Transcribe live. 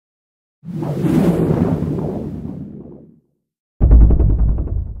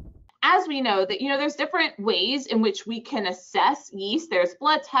As we know that, there's different ways in which we can assess yeast. There's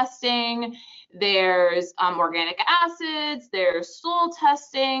blood testing, there's organic acids, there's stool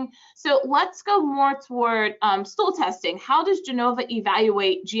testing. So let's go more toward stool testing. How does Genova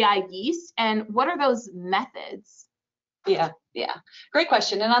evaluate GI yeast, and what are those methods? Yeah, great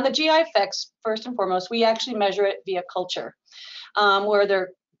question. And on the GI effects, first and foremost, we actually measure it via culture, where they're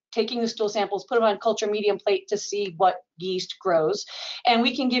taking the stool samples, put them on culture medium plate to see what yeast grows. And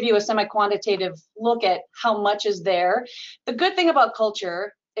we can give you a semi-quantitative look at how much is there. The good thing about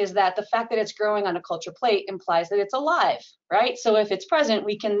culture is that the fact that it's growing on a culture plate implies that it's alive, right? So if it's present,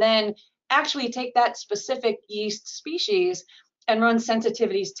 we can then actually take that specific yeast species and run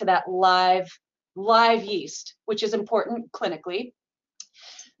sensitivities to that live yeast, which is important clinically.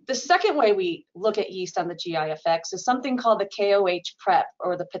 The second way we look at yeast on the GI effects is something called the KOH prep,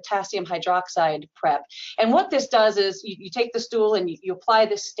 or the potassium hydroxide prep. And what this does is you take the stool and you apply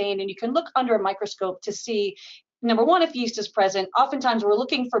this stain, and you can look under a microscope to see, number one, if yeast is present. Oftentimes we're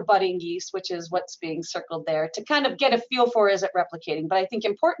looking for budding yeast, which is what's being circled there, to kind of get a feel for, is it replicating? But I think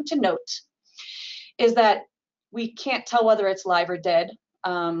important to note is that we can't tell whether it's live or dead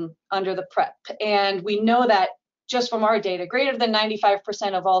under the prep. And we know that just from our data, greater than 95%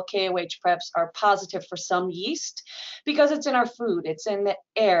 of all KOH preps are positive for some yeast, because it's in our food, it's in the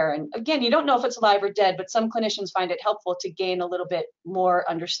air. And again, you don't know if it's live or dead, but some clinicians find it helpful to gain a little bit more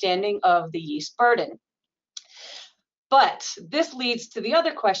understanding of the yeast burden. But this leads to the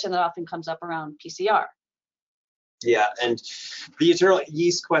other question that often comes up around PCR. Yeah, and the eternal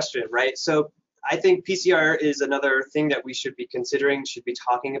yeast question, right? So I think PCR is another thing that we should be considering, should be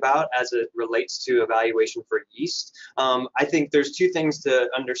talking about as it relates to evaluation for yeast. I think there's two things to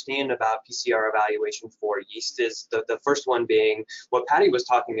understand about PCR evaluation for yeast. Is the first one being what Patty was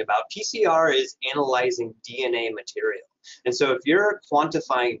talking about. PCR is analyzing DNA material. And so if you're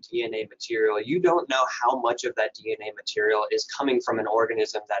quantifying DNA material, you don't know how much of that DNA material is coming from an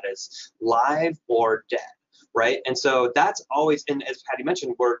organism that is live or dead. Right, and so that's always, and as Patty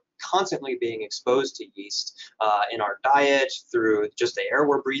mentioned, we're constantly being exposed to yeast in our diet, through just the air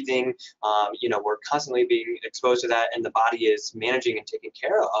we're breathing. We're constantly being exposed to that, and the body is managing and taking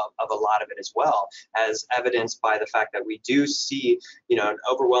care of a lot of it as well, as evidenced by the fact that we do see, an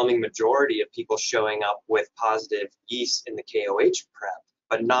overwhelming majority of people showing up with positive yeast in the KOH prep,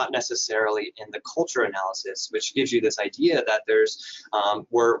 but not necessarily in the culture analysis, which gives you this idea that there's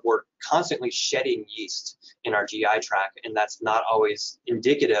we're constantly shedding yeast in our GI tract, and that's not always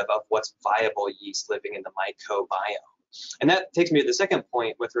indicative of what's viable yeast living in the microbiome. And that takes me to the second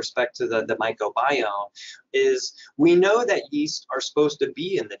point with respect to the microbiome, is we know that yeast are supposed to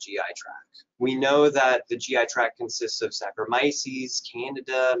be in the GI tract. We know that the GI tract consists of Saccharomyces,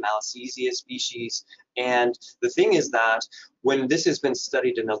 Candida, Malassezia species. And the thing is that when this has been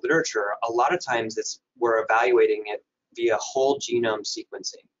studied in the literature, a lot of times we're evaluating it via whole genome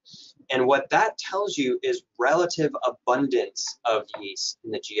sequencing. And what that tells you is relative abundance of yeast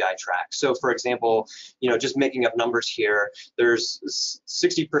in the GI tract. So for example, just making up numbers here, there's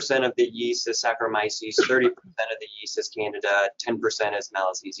 60% of the yeast is Saccharomyces, 30% of the yeast is Candida, 10% is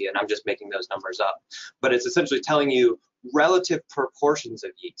Malassezia, and I'm just making those numbers up. But it's essentially telling you relative proportions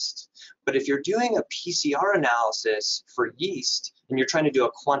of yeast. But if you're doing a PCR analysis for yeast and you're trying to do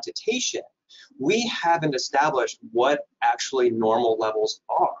a quantitation, we haven't established what actually normal levels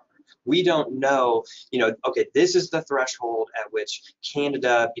are. We don't know, okay, this is the threshold at which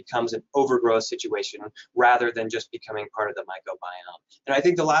Candida becomes an overgrowth situation rather than just becoming part of the microbiome. And I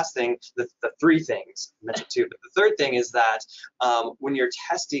think the last thing, the three things, I mentioned two, but the third thing is that when you're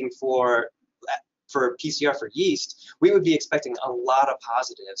testing for PCR for yeast, we would be expecting a lot of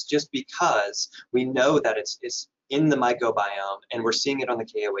positives just because we know that it's in the microbiome and we're seeing it on the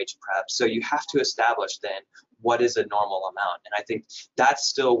KOH prep. So you have to establish then what is a normal amount. And I think that's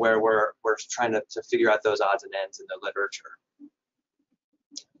still where we're trying to figure out those odds and ends in the literature.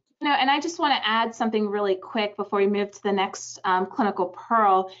 And I just want to add something really quick before we move to the next clinical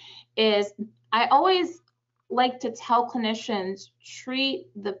pearl, is I always like to tell clinicians, treat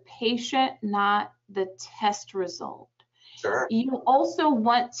the patient, not the test result. Sure. You also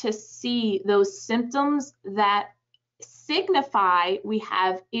want to see those symptoms that signify we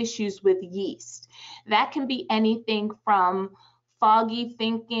have issues with yeast. That can be anything from foggy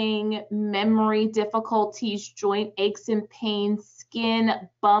thinking, memory difficulties, joint aches and pains, skin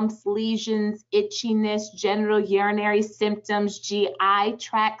bumps, lesions, itchiness, genital urinary symptoms, GI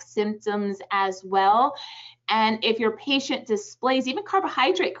tract symptoms as well. And if your patient displays even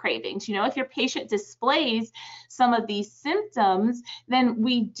carbohydrate cravings, you know, if your patient displays some of these symptoms, then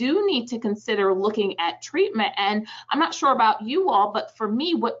we do need to consider looking at treatment. And I'm not sure about you all, but for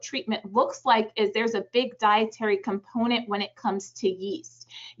me, what treatment looks like is there's a big dietary component when it comes to yeast.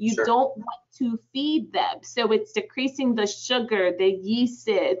 You Sure. don't want to feed them. So it's decreasing the sugar, the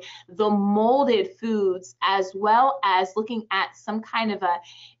yeasted, the molded foods, as well as looking at some kind of a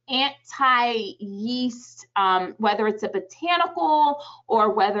anti-yeast, whether it's a botanical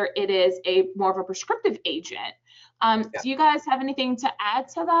or whether it is a more of a prescriptive agent. Do you guys have anything to add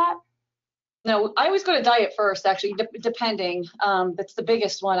to that? No, I always go to diet first, actually, depending. That's the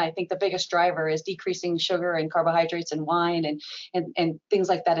biggest one. I think the biggest driver is decreasing sugar and carbohydrates and wine and things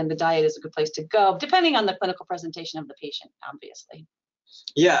like that in the diet is a good place to go, depending on the clinical presentation of the patient, obviously.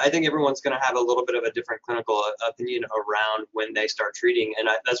 Yeah, I think everyone's going to have a little bit of a different clinical opinion around when they start treating. And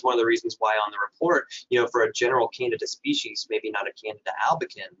that's one of the reasons why on the report, you know, for a general Candida species, maybe not a Candida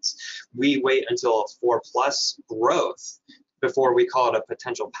albicans, we wait until 4+ growth before we call it a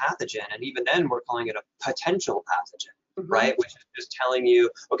potential pathogen. And even then, we're calling it a potential pathogen, right? Which is just telling you,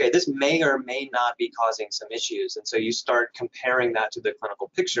 okay, this may or may not be causing some issues. And so you start comparing that to the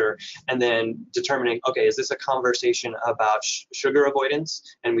clinical picture and then determining, okay, is this a conversation about sugar avoidance?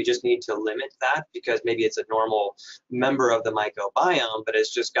 And we just need to limit that because maybe it's a normal member of the microbiome, but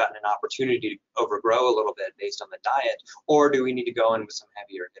it's just gotten an opportunity to overgrow a little bit based on the diet. Or do we need to go in with some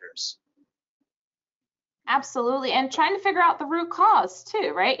heavier hitters? Absolutely. And trying to figure out the root cause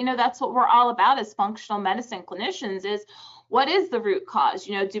too, right? You know, that's what we're all about as functional medicine clinicians is what is the root cause?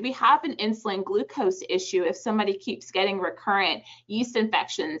 You know, do we have an insulin glucose issue if somebody keeps getting recurrent yeast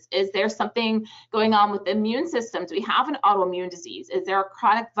infections? Is there something going on with the immune system? Do we have an autoimmune disease? Is there a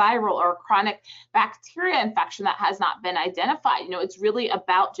chronic viral or chronic bacteria infection that has not been identified? You know, it's really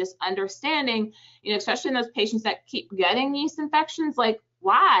about just understanding, you know, especially in those patients that keep getting yeast infections, like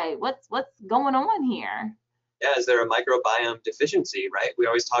why? What's going on here? Yeah, is there a microbiome deficiency, right? We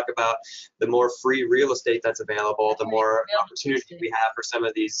always talk about the more free real estate that's available, the more opportunity we have for some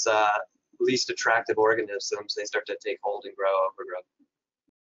of these least attractive organisms. They start to take hold and grow, overgrow.